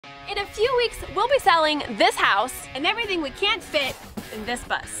In a few weeks, we'll be selling this house and everything we can't fit in this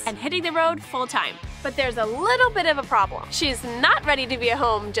bus and hitting the road full time. But there's a little bit of a problem. She's not ready to be a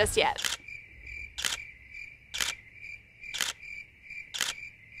home just yet.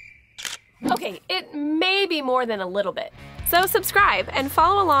 Okay, it may be more than a little bit. So subscribe and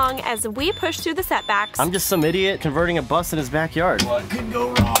follow along as we push through the setbacks. I'm just some idiot converting a bus in his backyard. What could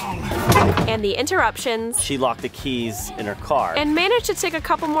go wrong? And the interruptions. She locked the keys in her car. And managed to tick a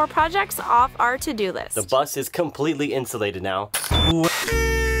couple more projects off our to-do list. The bus is completely insulated now.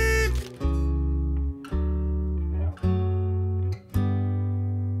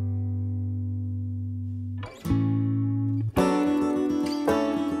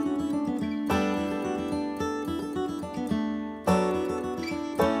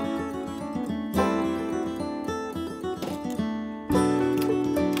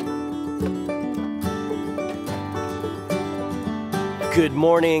 Good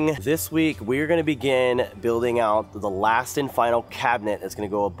morning. This week we're going to begin building out the last and final cabinet that's going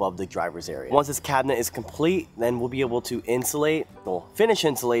to go above the driver's area. Once this cabinet is complete, then we'll be able to insulate, we'll finish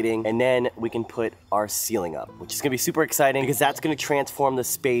insulating, and then we can put our ceiling up, which is going to be super exciting because that's going to transform the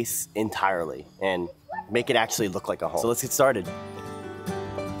space entirely and make it actually look like a home. So let's get started.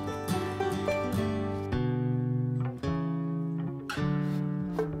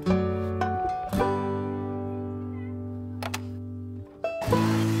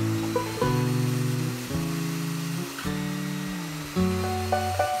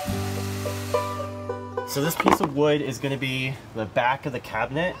 So this piece of wood is going to be the back of the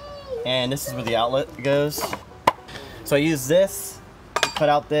cabinet, and this is where the outlet goes. So I use this, cut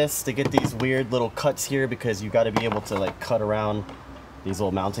out this to get these weird little cuts here because you've got to be able to like cut around these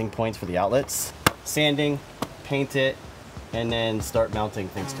little mounting points for the outlets. Sanding, paint it, and then start mounting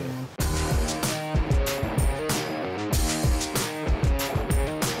things to it.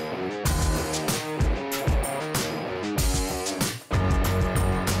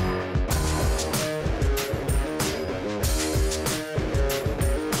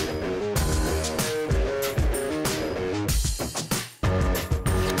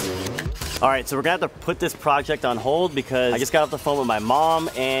 All right, so we're gonna have to put this project on hold because I just got off the phone with my mom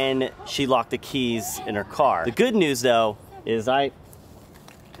and she locked the keys in her car. The good news though is I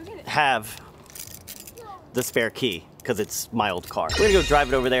have the spare key because it's my old car. We're gonna go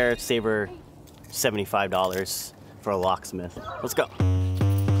drive it over there, save her $75 for a locksmith. Let's go.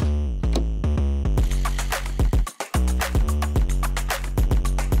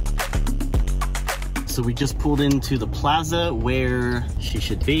 So we just pulled into the plaza where she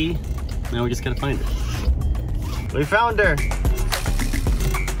should be. Now we just gotta find her. We found her!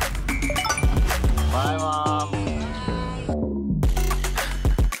 Bye, Mom.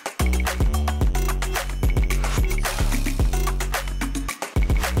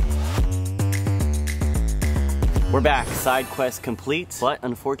 We're back, side quest complete, but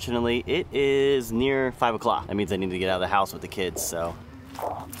unfortunately it is near 5 o'clock. That means I need to get out of the house with the kids, so.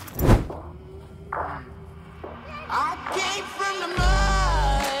 I came from the mud.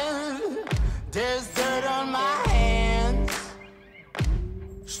 There's dirt on my hands.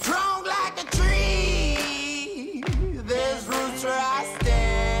 Strong like a tree. There's roots where I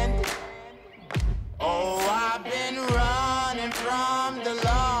stand. Oh, I've been running from the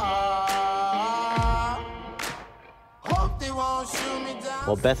law. Hope they won't shoot me down.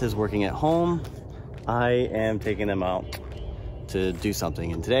 While Beth is working at home, I am taking them out to do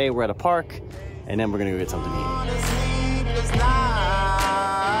something. And today we're at a park, and then we're gonna go get something to eat.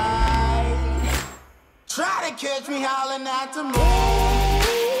 Try to catch me howling at the moon.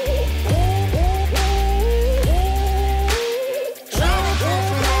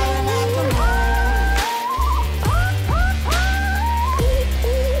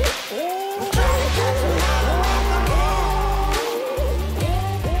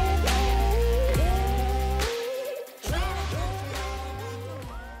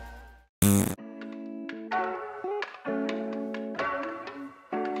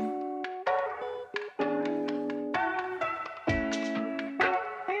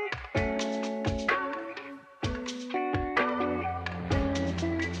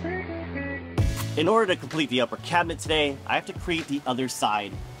 In order to complete the upper cabinet today, I have to create the other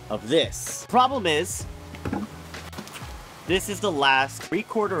side of this. Problem is, this is the last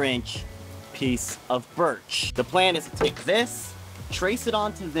 3/4 inch piece of birch. The plan is to take this, trace it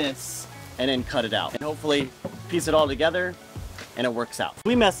onto this, and then cut it out. And hopefully piece it all together and it works out. If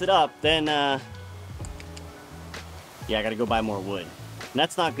we mess it up, then yeah, I gotta go buy more wood. And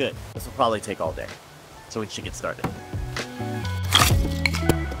that's not good. This will probably take all day. So we should get started.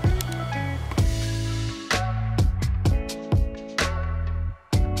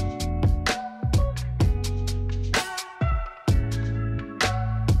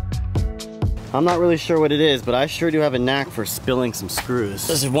 I'm not really sure what it is, but I sure do have a knack for spilling some screws.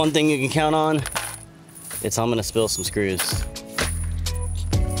 This is one thing you can count on. It's I'm gonna spill some screws.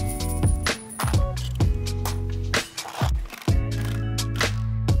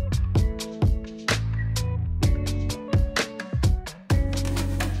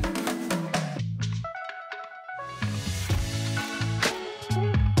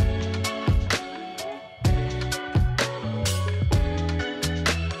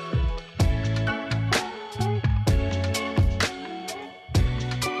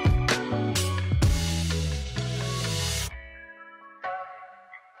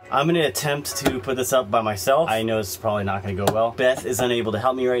 I'm gonna attempt to put this up by myself. I know it's probably not gonna go well. Beth is unable to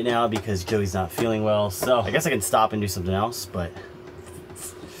help me right now because Joey's not feeling well. So I guess I can stop and do something else, but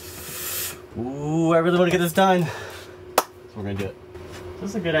ooh, I really wanna get this done. So we're gonna do it. Is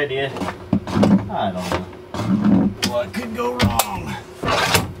this a good idea? I don't know. What could go wrong?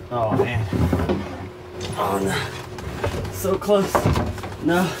 Oh man. Oh no. So close.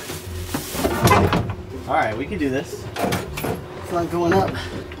 No. All right, we can do this. It's not going up.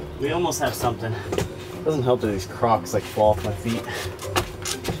 We almost have something. Doesn't help that these Crocs like fall off my feet.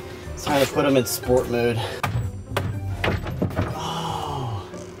 It's trying to put them in sport mode. Oh,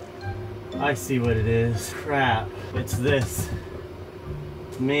 I see what it is. Crap, it's this.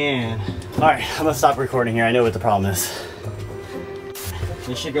 Man. All right, I'm gonna stop recording here. I know what the problem is.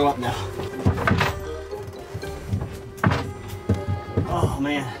 This should go up now. Oh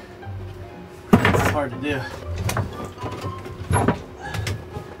man, this is hard to do.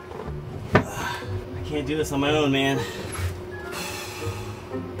 Can't do this on my own, man.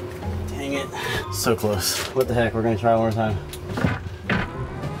 Dang it. So close. What the heck, we're gonna try one more time.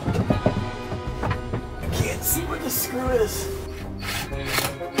 I can't see where the screw is.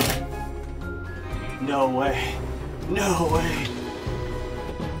 No way. No way.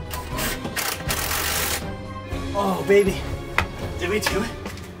 Oh, baby. Did we do it?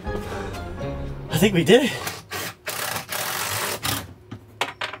 I think we did it.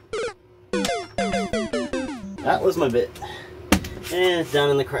 That was my bit. And it's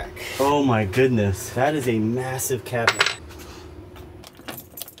down in the crack. Oh my goodness. That is a massive cabinet.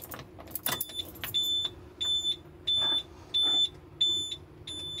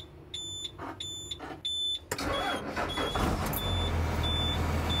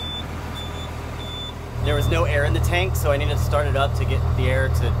 There was no air in the tank, so I needed to start it up to get the air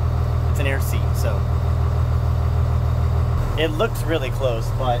to, it's an air seat, so. It looks really close,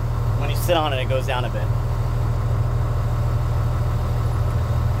 but when you sit on it, it goes down a bit.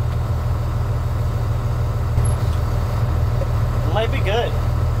 Might be good.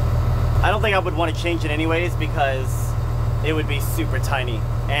 I don't think I would want to change it anyways because it would be super tiny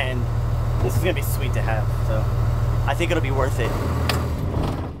and this is gonna be sweet to have, so I think it'll be worth it.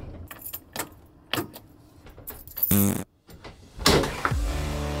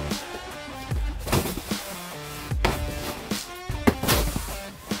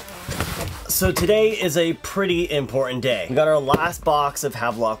 So today is a pretty important day. We got our last box of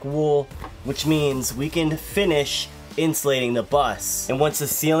Havelock wool, which means we can finish insulating the bus. And once the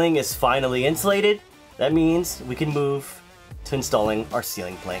ceiling is finally insulated, that means we can move to installing our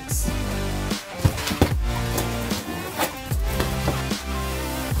ceiling planks.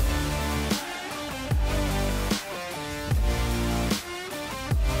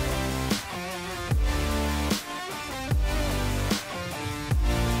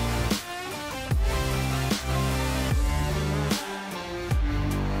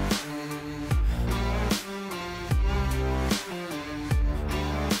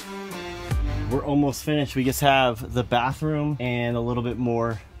 We're almost finished. We just have the bathroom and a little bit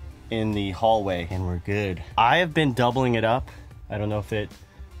more in the hallway and we're good. I have been doubling it up. I don't know if it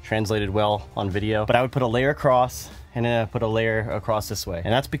translated well on video, but I would put a layer across and then I put a layer across this way.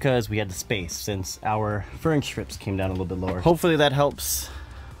 And that's because we had the space since our fern strips came down a little bit lower. Hopefully that helps.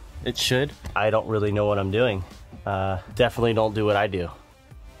 It should. I don't really know what I'm doing. Definitely don't do what I do.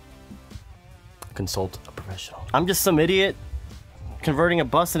 Consult a professional. I'm just some idiot converting a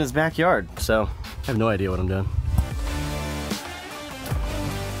bus in his backyard, so I have no idea what I'm doing.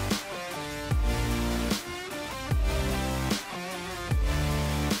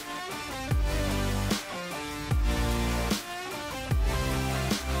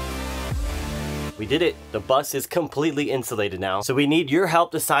 We did it. The bus is completely insulated now. So we need your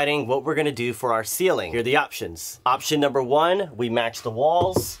help deciding what we're gonna do for our ceiling. Here are the options. Option number 1, we match the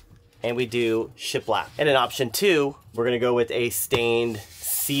walls and we do shiplap. And in option 2, we're gonna go with a stained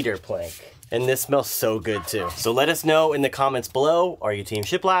cedar plank. And this smells so good too. So let us know in the comments below, are you team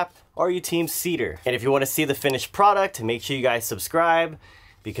shiplap or are you team cedar? And if you wanna see the finished product, make sure you guys subscribe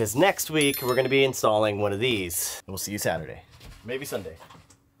because next week we're gonna be installing one of these. And we'll see you Saturday. Maybe Sunday.